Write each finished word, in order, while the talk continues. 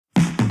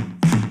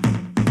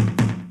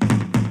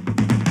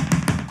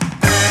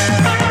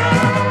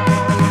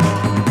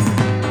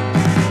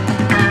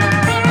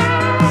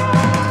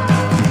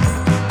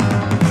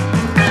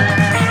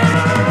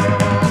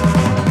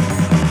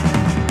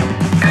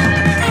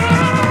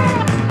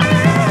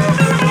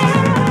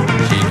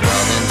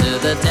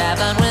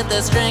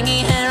their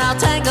stringy hair all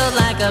tangled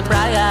like a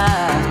briar.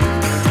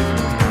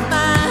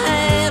 My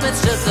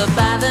habits took her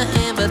by the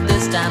hand, but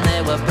this time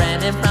they were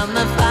branded from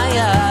the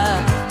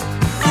fire.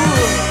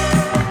 Ooh.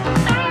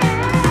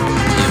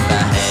 If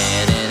I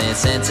had any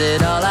sense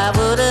at all, I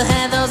would have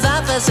had those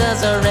officers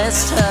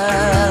arrest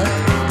her.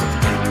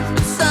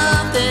 But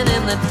something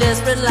in the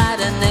desperate light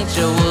of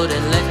nature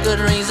wouldn't let good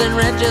reason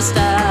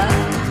register.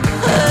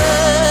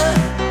 Her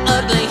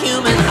ugly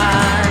human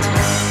heart.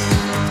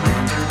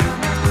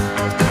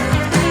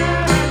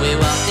 We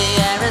walked the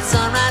air at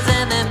sunrise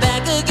and then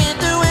back again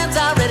through ends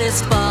already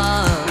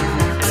spun.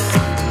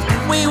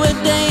 We were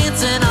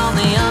dancing on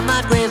the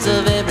unmarked graves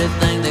of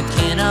everything that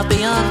cannot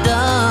be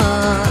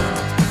undone.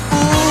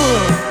 Ooh.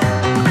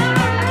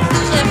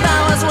 If I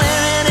was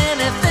wearing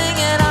anything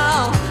at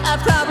all, I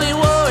probably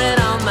wore it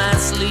on my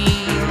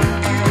sleeve.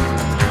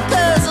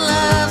 'Cause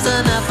love's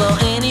enough for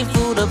any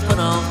fool to put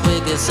on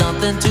quick. It's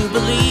something to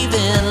believe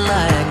in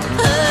like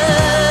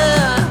her.